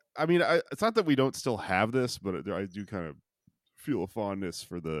I mean, it's not that we don't still have this, but I do kind of feel a fondness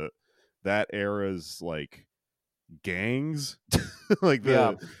for that era's like gangs. Like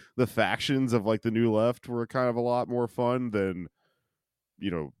the factions of like the New Left were kind of a lot more fun than,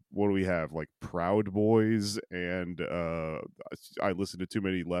 what do we have, like Proud Boys, and I listen to too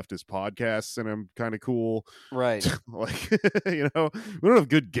many leftist podcasts and I'm kind of cool, right? Like, we don't have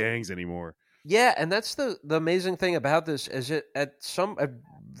good gangs anymore. Yeah, and that's the amazing thing about this is it at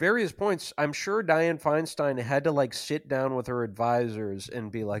various points, I'm sure Dianne Feinstein had to like sit down with her advisors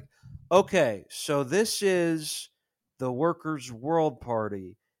and be like, okay, so this is the Workers' World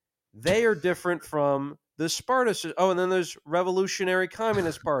Party. They are different from the Spartacus. Oh, and then there's Revolutionary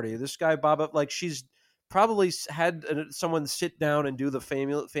Communist Party. This guy Bob, like she's probably had someone sit down and do the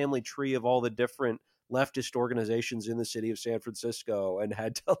family tree of all the different leftist organizations in the city of San Francisco and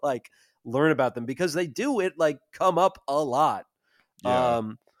had to like learn about them because they do it like come up a lot. Yeah.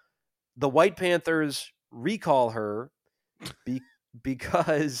 The White Panthers recall her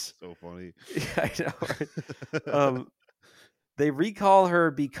because So funny. I know. Right? They recall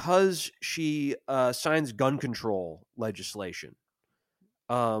her because she signs gun control legislation.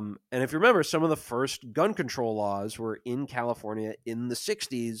 And if you remember, some of the first gun control laws were in California in the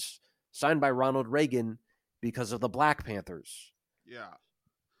 60s, signed by Ronald Reagan because of the Black Panthers. Yeah.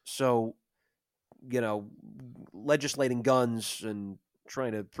 So, legislating guns and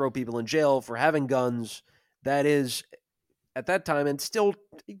trying to throw people in jail for having guns, that is, at that time, and still,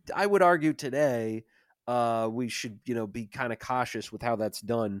 I would argue today, we should, be kind of cautious with how that's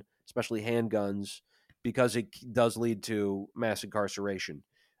done, especially handguns, because it does lead to mass incarceration.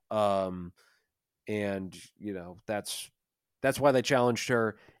 And that's why they challenged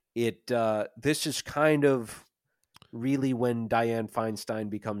her. This is kind of really when Dianne Feinstein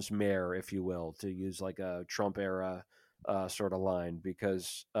becomes mayor, if you will, to use like a Trump era sort of line,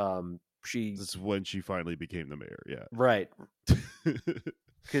 because this is when she finally became the mayor. Yeah, right.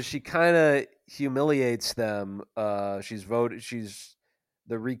 Because she kind of humiliates them. The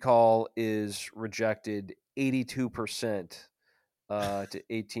recall is rejected 82% to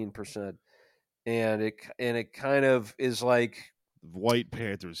 18%, and it kind of is like White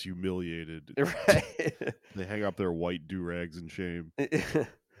Panthers humiliated. right. They hang up their white do-rags in shame.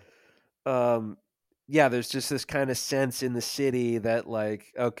 Yeah, there's just this kind of sense in the city that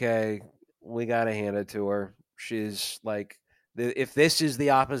like, okay, we got to hand it to her. She's like, if this is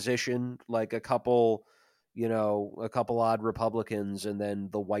the opposition, like a couple odd Republicans and then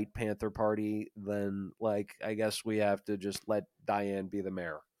the White Panther Party, then like, I guess we have to just let Dianne be the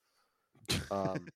mayor.